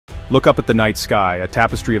Look up at the night sky, a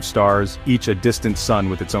tapestry of stars, each a distant sun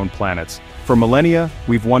with its own planets. For millennia,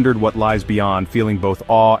 we've wondered what lies beyond, feeling both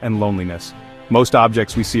awe and loneliness. Most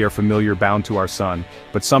objects we see are familiar, bound to our sun,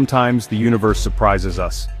 but sometimes the universe surprises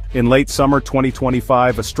us. In late summer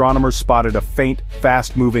 2025, astronomers spotted a faint,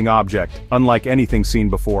 fast-moving object, unlike anything seen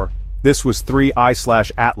before. This was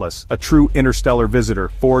 3I/Atlas, a true interstellar visitor,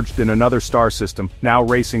 forged in another star system, now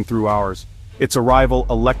racing through ours. Its arrival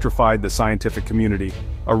electrified the scientific community,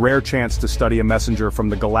 a rare chance to study a messenger from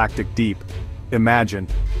the galactic deep. Imagine,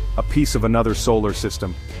 a piece of another solar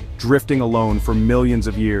system, drifting alone for millions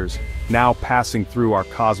of years, now passing through our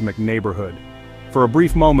cosmic neighborhood. For a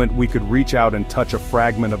brief moment we could reach out and touch a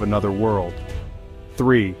fragment of another world.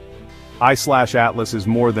 3I/Atlas is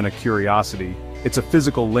more than a curiosity, it's a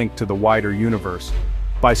physical link to the wider universe.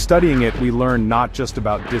 By studying it, we learn not just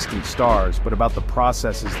about distant stars, but about the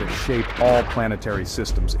processes that shape all planetary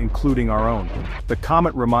systems, including our own. The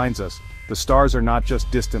comet reminds us, the stars are not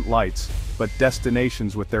just distant lights, but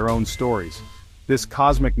destinations with their own stories. This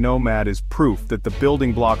cosmic nomad is proof that the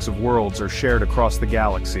building blocks of worlds are shared across the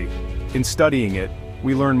galaxy. In studying it,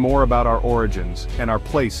 we learn more about our origins and our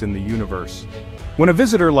place in the universe. When a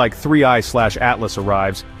visitor like 3I/Atlas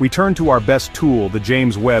arrives, we turn to our best tool, the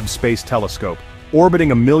James Webb Space Telescope.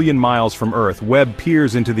 Orbiting a million miles from Earth, Webb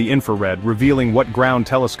peers into the infrared, revealing what ground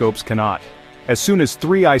telescopes cannot. As soon as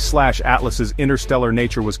 3I/Atlas's interstellar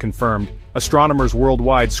nature was confirmed, astronomers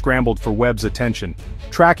worldwide scrambled for Webb's attention.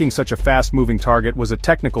 Tracking such a fast-moving target was a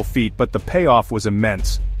technical feat, but the payoff was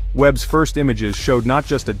immense. Webb's first images showed not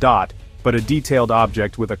just a dot, but a detailed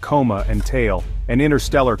object with a coma and tail, an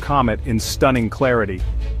interstellar comet in stunning clarity.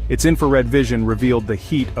 Its infrared vision revealed the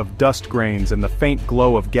heat of dust grains and the faint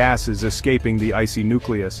glow of gases escaping the icy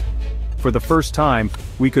nucleus. For the first time,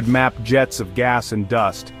 we could map jets of gas and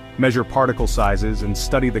dust, measure particle sizes, and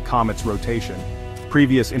study the comet's rotation.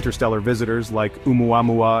 Previous interstellar visitors like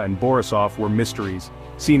Oumuamua and Borisov were mysteries,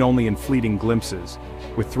 seen only in fleeting glimpses.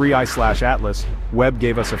 With 3I/Atlas, Webb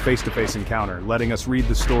gave us a face-to-face encounter, letting us read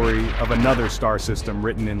the story of another star system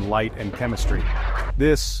written in light and chemistry.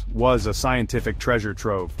 This was a scientific treasure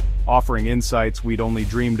trove, offering insights we'd only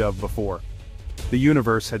dreamed of before. The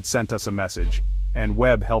universe had sent us a message, and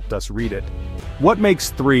Webb helped us read it. What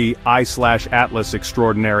makes 3I/Atlas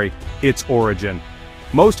extraordinary? Its origin.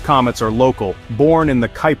 Most comets are local, born in the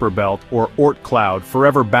Kuiper Belt or Oort cloud,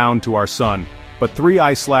 forever bound to our sun. But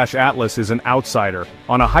 3I/Atlas is an outsider,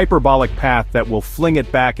 on a hyperbolic path that will fling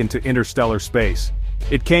it back into interstellar space.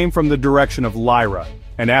 It came from the direction of Lyra,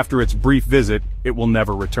 and after its brief visit, it will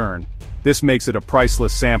never return. This makes it a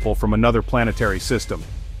priceless sample from another planetary system.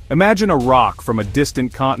 Imagine a rock from a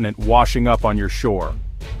distant continent washing up on your shore.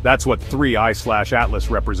 That's what 3I/Atlas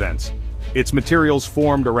represents. Its materials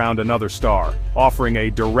formed around another star, offering a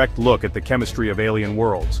direct look at the chemistry of alien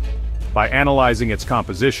worlds. By analyzing its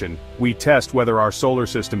composition, we test whether our solar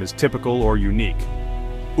system is typical or unique.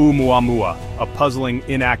 Oumuamua, a puzzling,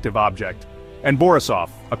 inactive object. And Borisov,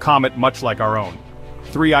 a comet much like our own.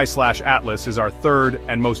 3I/Atlas is our third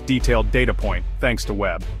and most detailed data point, thanks to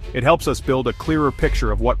Webb. It helps us build a clearer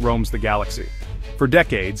picture of what roams the galaxy. For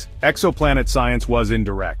decades, exoplanet science was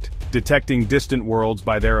indirect, detecting distant worlds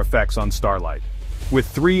by their effects on starlight. With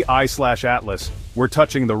 3I/Atlas, we're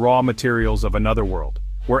touching the raw materials of another world.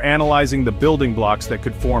 We're analyzing the building blocks that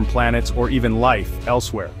could form planets or even life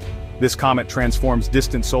elsewhere. This comet transforms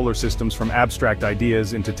distant solar systems from abstract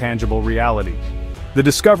ideas into tangible reality. The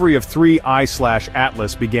discovery of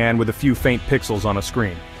 3I/Atlas began with a few faint pixels on a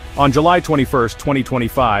screen. On July 21,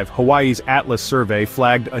 2025, Hawaii's Atlas survey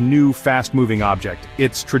flagged a new fast-moving object,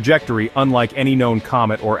 its trajectory unlike any known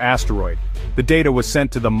comet or asteroid. The data was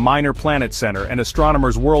sent to the Minor Planet Center, and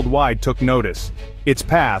astronomers worldwide took notice. Its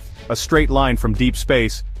path, a straight line from deep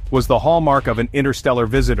space, was the hallmark of an interstellar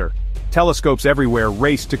visitor. Telescopes everywhere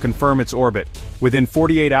raced to confirm its orbit. Within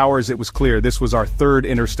 48 hours it was clear this was our third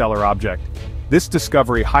interstellar object. This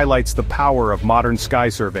discovery highlights the power of modern sky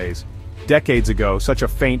surveys. Decades ago, such a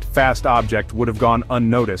faint, fast object would have gone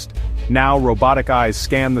unnoticed. Now robotic eyes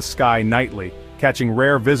scan the sky nightly, catching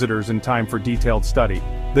rare visitors in time for detailed study.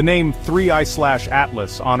 The name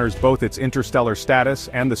 3I/Atlas honors both its interstellar status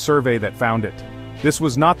and the survey that found it. This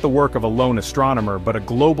was not the work of a lone astronomer, but a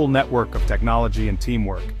global network of technology and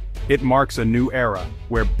teamwork. It marks a new era,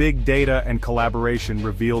 where big data and collaboration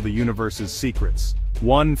reveal the universe's secrets.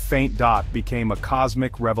 One faint dot became a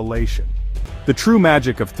cosmic revelation. The true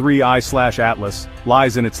magic of 3I/Atlas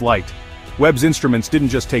lies in its light. Webb's instruments didn't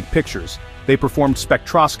just take pictures, they performed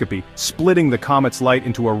spectroscopy, splitting the comet's light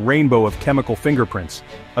into a rainbow of chemical fingerprints.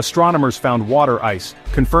 Astronomers found water ice,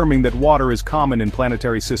 confirming that water is common in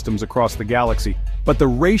planetary systems across the galaxy. But the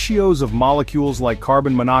ratios of molecules like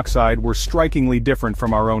carbon monoxide were strikingly different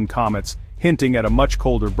from our own comets, hinting at a much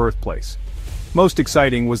colder birthplace. Most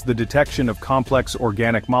exciting was the detection of complex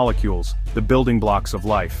organic molecules, the building blocks of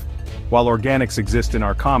life. While organics exist in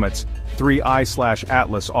our comets,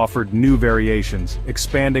 3I/Atlas offered new variations,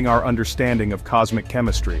 expanding our understanding of cosmic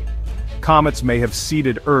chemistry. Comets may have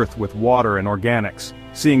seeded Earth with water and organics.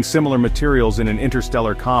 Seeing similar materials in an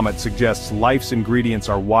interstellar comet suggests life's ingredients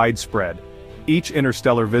are widespread. Each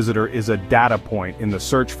interstellar visitor is a data point in the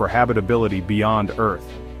search for habitability beyond Earth.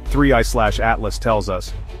 3I/Atlas tells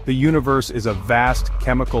us, the universe is a vast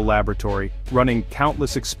chemical laboratory, running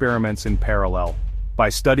countless experiments in parallel. By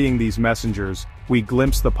studying these messengers, we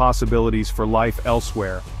glimpse the possibilities for life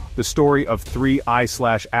elsewhere. The story of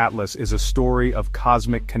 3I/Atlas is a story of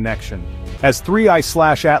cosmic connection. As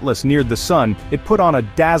 3I/Atlas neared the sun, it put on a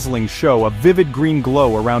dazzling show, a vivid green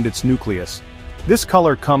glow around its nucleus. This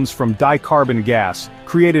color comes from dicarbon gas,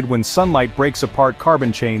 created when sunlight breaks apart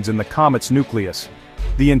carbon chains in the comet's nucleus.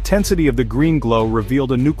 The intensity of the green glow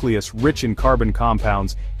revealed a nucleus rich in carbon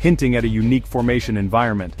compounds, hinting at a unique formation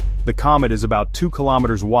environment. The comet is about 2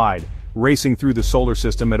 kilometers wide, racing through the solar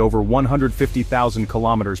system at over 150,000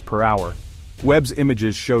 kilometers per hour. Webb's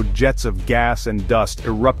images showed jets of gas and dust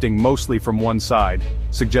erupting mostly from one side,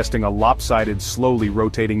 suggesting a lopsided, slowly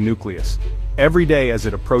rotating nucleus. Every day as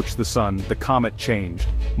it approached the sun, the comet changed.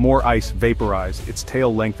 More ice vaporized, its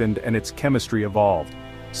tail lengthened, and its chemistry evolved.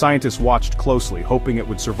 Scientists watched closely, hoping it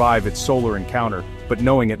would survive its solar encounter, but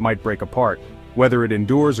knowing it might break apart. Whether it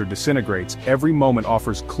endures or disintegrates, every moment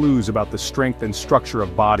offers clues about the strength and structure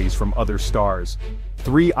of bodies from other stars.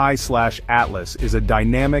 3I/Atlas is a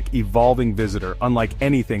dynamic, evolving visitor unlike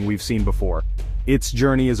anything we've seen before. Its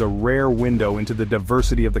journey is a rare window into the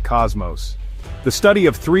diversity of the cosmos. The study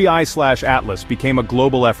of 3I/Atlas became a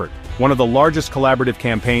global effort, one of the largest collaborative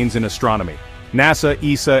campaigns in astronomy. NASA,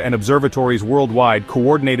 ESA, and observatories worldwide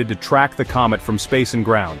coordinated to track the comet from space and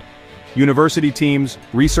ground. University teams,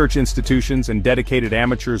 research institutions, and dedicated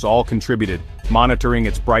amateurs all contributed, monitoring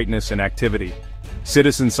its brightness and activity.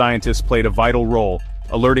 Citizen scientists played a vital role,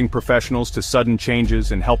 alerting professionals to sudden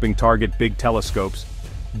changes and helping target big telescopes.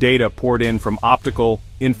 Data poured in from optical,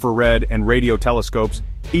 infrared, and radio telescopes,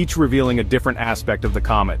 each revealing a different aspect of the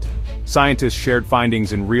comet. Scientists shared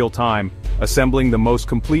findings in real time, assembling the most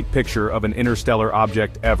complete picture of an interstellar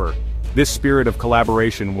object ever. This spirit of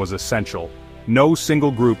collaboration was essential. No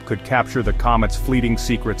single group could capture the comet's fleeting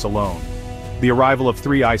secrets alone. The arrival of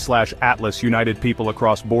 3I/Atlas united people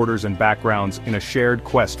across borders and backgrounds in a shared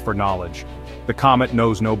quest for knowledge. The comet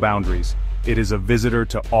knows no boundaries. It is a visitor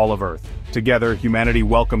to all of Earth. Together, humanity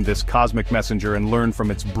welcomed this cosmic messenger and learned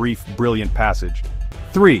from its brief, brilliant passage.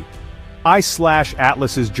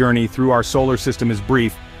 3I/Atlas's journey through our solar system is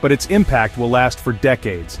brief, but its impact will last for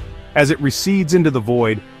decades. As it recedes into the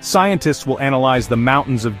void, scientists will analyze the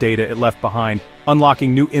mountains of data it left behind,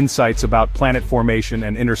 unlocking new insights about planet formation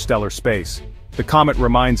and interstellar space. The comet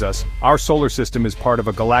reminds us, our solar system is part of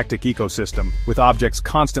a galactic ecosystem, with objects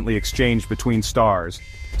constantly exchanged between stars.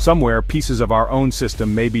 Somewhere, pieces of our own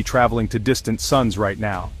system may be traveling to distant suns right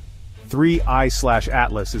now.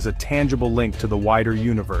 3I/Atlas is a tangible link to the wider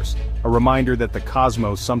universe, a reminder that the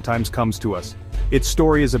cosmos sometimes comes to us. Its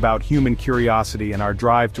story is about human curiosity and our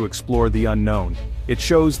drive to explore the unknown. It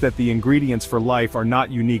shows that the ingredients for life are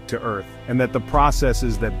not unique to Earth, and that the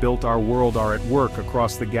processes that built our world are at work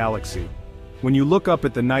across the galaxy. When you look up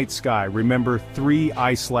at the night sky, remember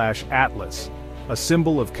 3I/Atlas, a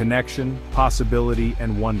symbol of connection, possibility,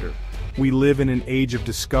 and wonder. We live in an age of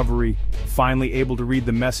discovery, finally able to read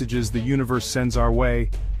the messages the universe sends our way.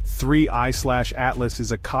 3I/Atlas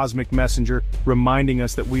is a cosmic messenger, reminding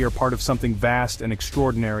us that we are part of something vast and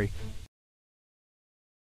extraordinary.